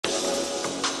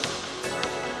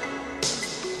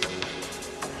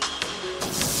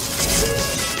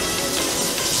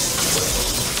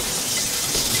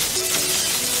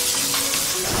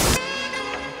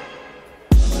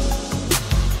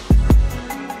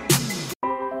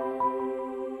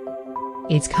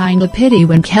It's kinda pity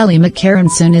when Kelly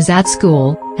McCarronson is at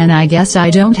school, and I guess I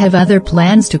don't have other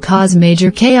plans to cause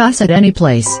major chaos at any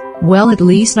place. Well, at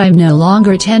least I'm no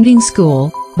longer attending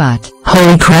school, but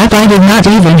holy crap, I did not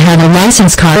even have a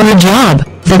license card or a job.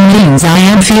 That means I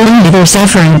am feeling either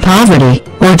suffering poverty,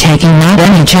 or taking not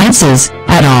any chances,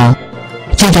 at all.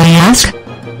 Did I ask?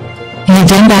 You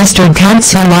dumb bastard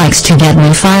cunts who likes to get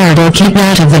me fired or kicked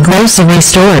out of the grocery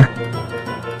store.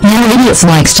 You idiots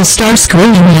likes to start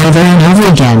screwing me over and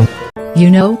over again. you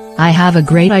know, I have a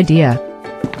great idea.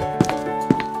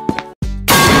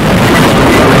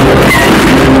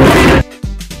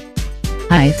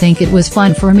 I think it was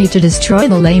fun for me to destroy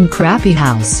the lame crappy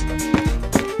house.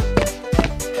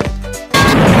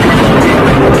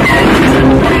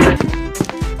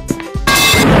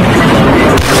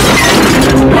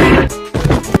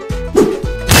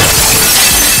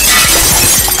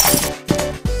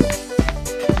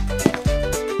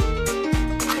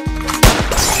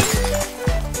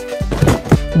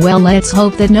 Well, let's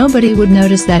hope that nobody would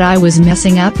notice that I was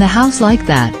messing up the house like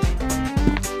that.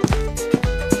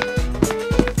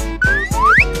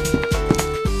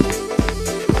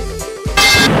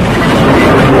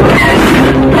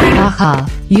 Haha,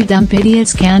 you dumb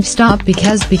idiots can't stop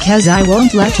because I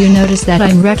won't let you notice that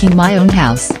I'm wrecking my own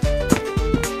house.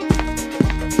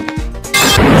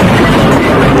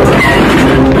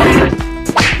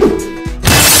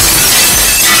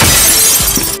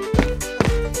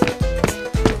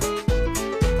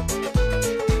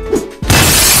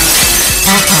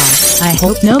 I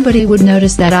hope nobody would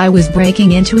notice that I was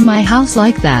breaking into my house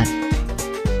like that.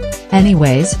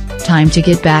 Anyways, time to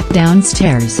get back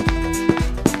downstairs.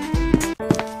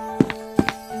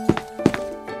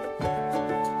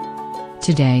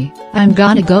 Today, I'm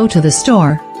gonna go to the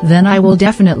store, then I will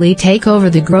definitely take over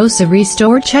the grocery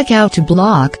store checkout to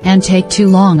block and take too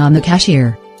long on the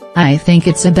cashier. I think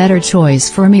it's a better choice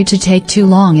for me to take too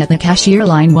long at the cashier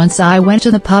line once I went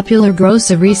to the popular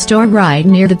grocery store right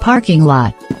near the parking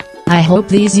lot. I hope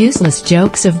these useless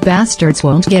jokes of bastards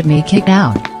won't get me kicked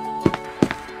out.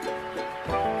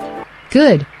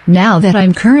 Good, now that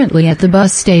I'm currently at the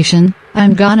bus station,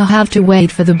 I'm gonna have to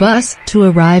wait for the bus to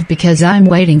arrive because I'm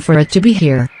waiting for it to be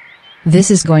here.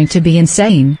 This is going to be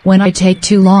insane when I take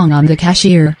too long on the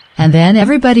cashier, and then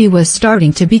everybody was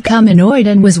starting to become annoyed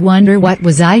and was wonder what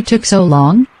was I took so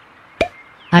long?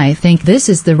 I think this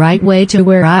is the right way to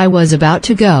where I was about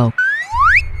to go.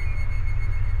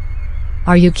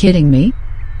 Are you kidding me?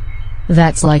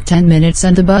 That's like 10 minutes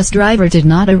and the bus driver did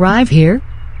not arrive here?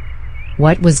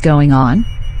 What was going on?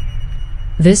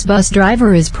 This bus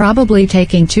driver is probably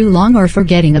taking too long or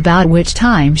forgetting about which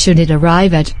time should it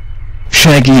arrive at.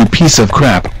 Shaggy, you piece of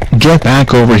crap, get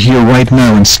back over here right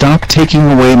now and stop taking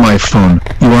away my phone.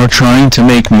 You are trying to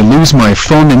make me lose my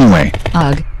phone anyway.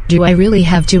 Ugh, do I really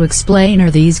have to explain, or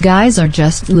these guys are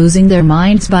just losing their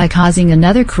minds by causing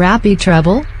another crappy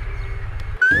trouble?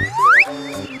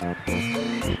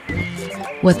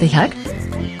 What the heck?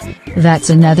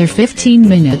 That's another 15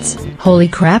 minutes, holy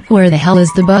crap, where the hell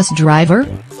is the bus driver?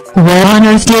 Where on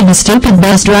earth did the stupid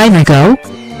bus driver go?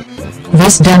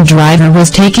 This dumb driver was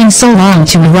taking so long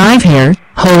to arrive here.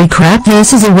 Holy crap,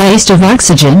 this is a waste of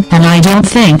oxygen and I don't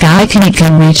think I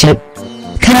can reach it.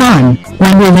 Come on,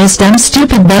 when will this dumb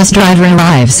stupid bus driver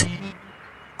arrives?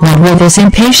 When will this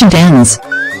impatient ends?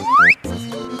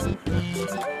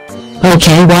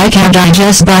 Okay, why can't I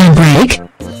just buy a break?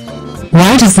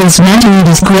 Why does this mentally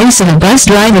disgrace of a bus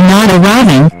driver not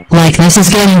arriving? Like, this is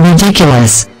getting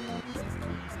ridiculous.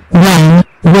 When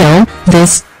will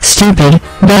this stupid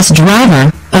bus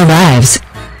driver arrives?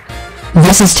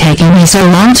 This is taking me so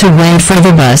long to wait for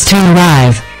the bus to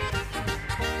arrive.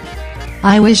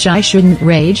 I wish I shouldn't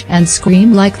rage and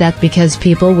scream like that because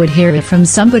people would hear it from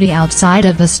somebody outside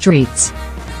of the streets.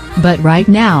 But right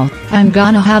now, I'm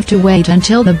gonna have to wait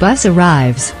until the bus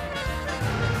arrives.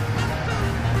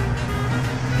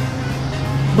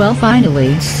 Well,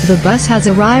 finally, the bus has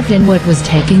arrived, and what was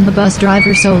taking the bus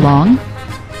driver so long?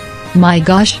 My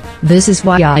gosh, this is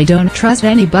why I don't trust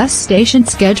any bus station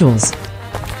schedules.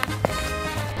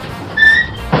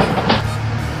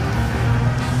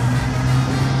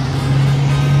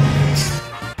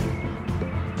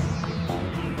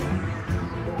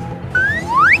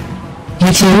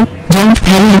 You two, don't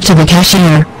pay it to the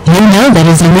cashier. You know that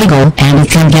is illegal and it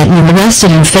can get you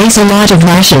arrested and face a lot of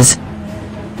lashes.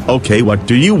 Okay, what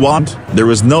do you want? There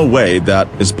is no way that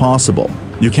is possible.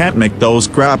 You can't make those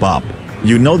crap up.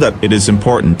 You know that it is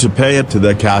important to pay it to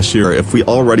the cashier if we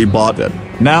already bought it.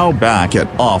 Now back it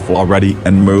off already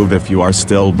and move if you are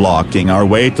still blocking our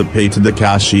way to pay to the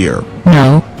cashier.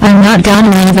 No, I'm not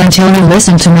gonna leave until you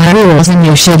listen to my rules, and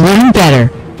you should learn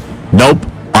better. Nope,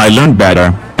 I learned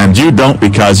better, and you don't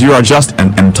because you are just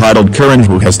an entitled Karen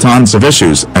who has tons of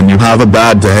issues and you have a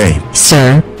bad day.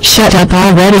 Sir, shut up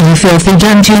already, you filthy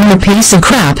dumb junior piece of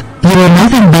crap. You are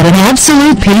nothing but an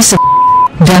absolute piece of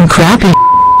dumb crappy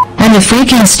and a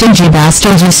freaking stingy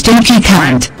bastard, you stinky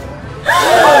cunt.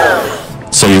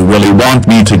 So you really want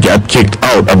me to get kicked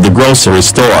out of the grocery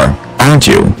store, aren't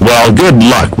you? Well, good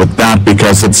luck with that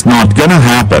because it's not gonna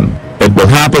happen. It will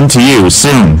happen to you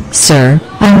soon. Sir,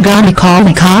 I'm gonna call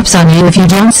the cops on you if you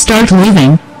don't start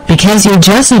leaving, because you're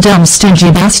just a dumb stingy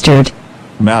bastard.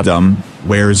 Madam,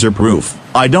 where's your proof?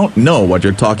 I don't know what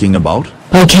you're talking about.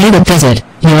 Okay, what does it?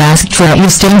 You asked for it, you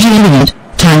stingy idiot.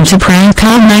 Time to prank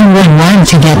call 911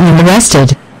 to get you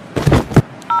arrested.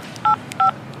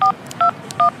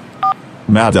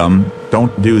 Madam,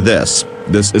 don't do this.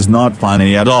 This is not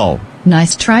funny at all.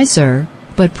 Nice try, sir.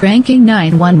 But pranking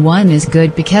 911 is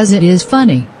good because it is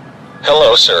funny.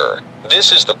 Hello, sir.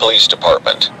 This is the police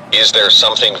department. Is there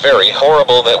something very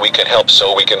horrible that we can help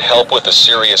so we can help with the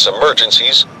serious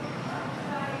emergencies?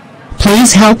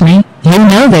 Please help me. You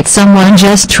know that someone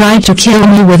just tried to kill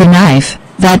me with a knife.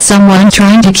 That someone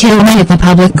trying to kill me at the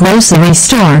public grocery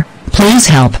store. Please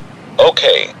help.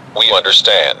 Okay, we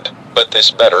understand. But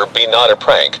this better be not a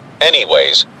prank.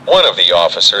 Anyways, one of the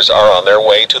officers are on their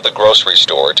way to the grocery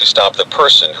store to stop the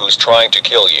person who's trying to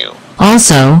kill you.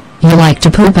 Also, you like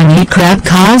to poop and eat crap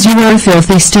cause you are a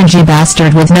filthy stingy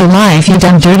bastard with no life, you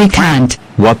dumb dirty cunt.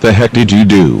 What the heck did you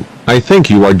do? I think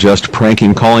you are just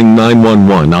pranking calling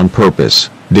 911 on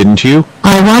purpose, didn't you?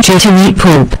 I want you to eat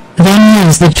poop, then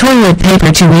use the toilet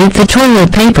paper to eat the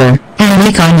toilet paper, and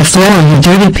lick on the floor, you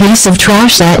dirty piece of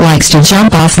trash that likes to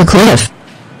jump off the cliff.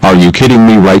 Are you kidding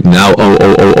me right now?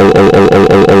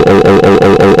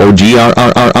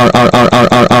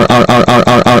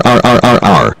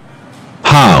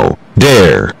 How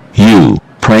dare you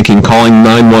pranking calling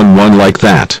 911 like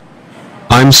that?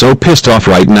 I'm so pissed off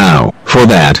right now. For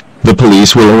that, the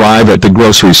police will arrive at the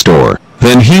grocery store.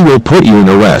 Then he will put you in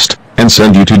arrest and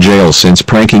send you to jail since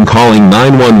pranking calling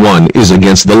 911 is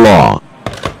against the law.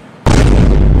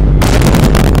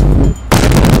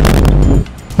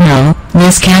 No,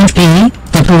 this can't be.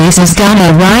 The police is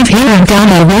gonna arrive here and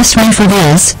gonna arrest me for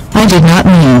this. I did not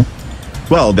mean.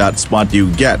 Well, that's what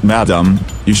you get, madam.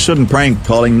 You shouldn't prank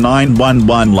calling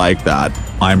 911 like that.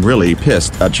 I'm really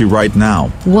pissed at you right now.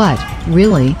 What,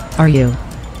 really, are you?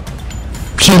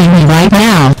 Kidding me right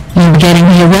now? You're getting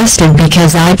me arrested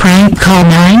because I prank call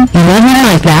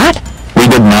 911 like that? We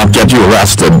did not get you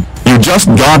arrested. You just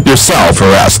got yourself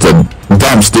arrested.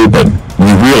 Dumb stupid.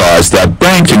 You realize that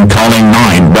pranking calling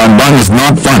 911 is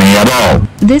not funny at all.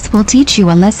 This will teach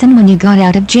you a lesson when you got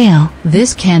out of jail.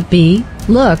 This can't be.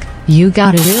 Look, you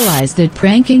gotta realize that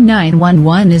pranking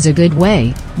 911 is a good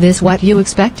way. This what you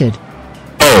expected.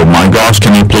 Oh my gosh,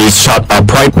 can you please shut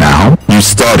up right now? You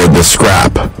started the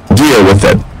scrap. Deal with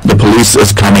it. The police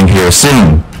is coming here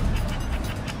soon.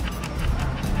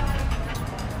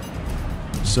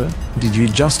 Sir, did you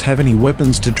just have any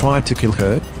weapons to try to kill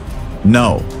her?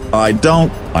 No, I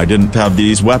don't. I didn't have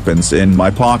these weapons in my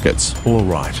pockets.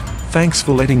 Alright, thanks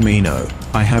for letting me know.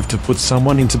 I have to put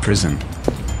someone into prison.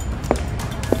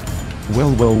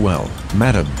 Well,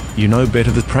 madam, you know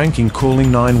better that pranking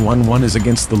calling 911 is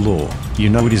against the law. You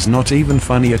know it is not even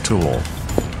funny at all.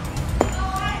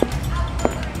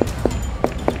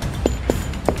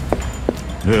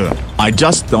 Ugh. I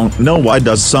just don't know why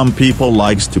does some people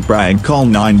likes to prank call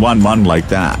 911 like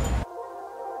that.